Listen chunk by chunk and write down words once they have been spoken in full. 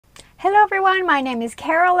Hello everyone, my name is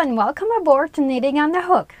Carol and welcome aboard to Knitting on the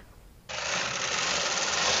Hook.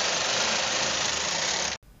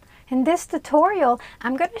 In this tutorial,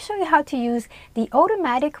 I'm going to show you how to use the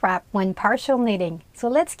automatic wrap when partial knitting. So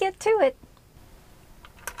let's get to it.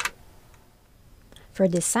 For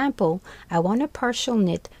this sample, I want to partial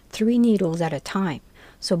knit 3 needles at a time.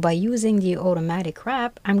 So by using the automatic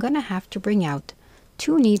wrap, I'm going to have to bring out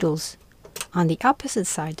 2 needles on the opposite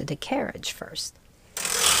side of the carriage first.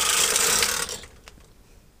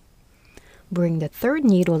 Bring the 3rd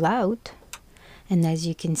needle out, and as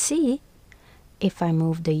you can see, if I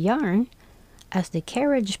move the yarn, as the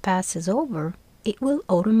carriage passes over, it will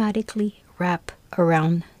automatically wrap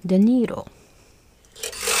around the needle.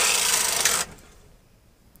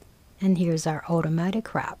 And here's our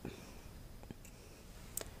automatic wrap.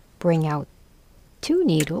 Bring out 2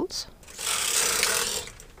 needles.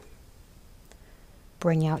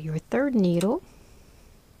 Bring out your 3rd needle.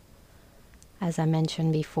 As I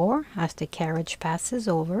mentioned before, as the carriage passes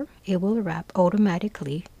over, it will wrap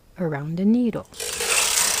automatically around the needle.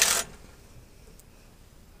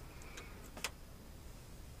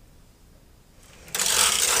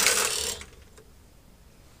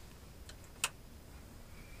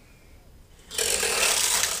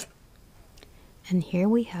 And here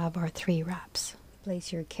we have our 3 wraps.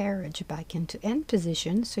 Place your carriage back into end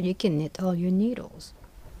position so you can knit all your needles.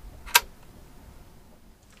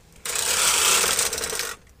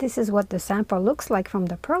 This is what the sample looks like from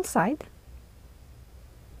the purl side.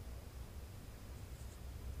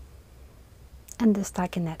 And the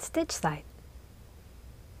stockinette stitch side.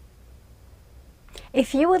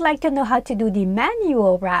 If you would like to know how to do the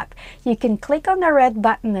manual wrap, you can click on the red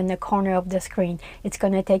button in the corner of the screen. It's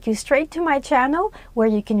going to take you straight to my channel where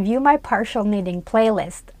you can view my partial knitting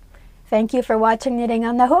playlist. Thank you for watching Knitting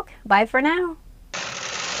on the Hook. Bye for now.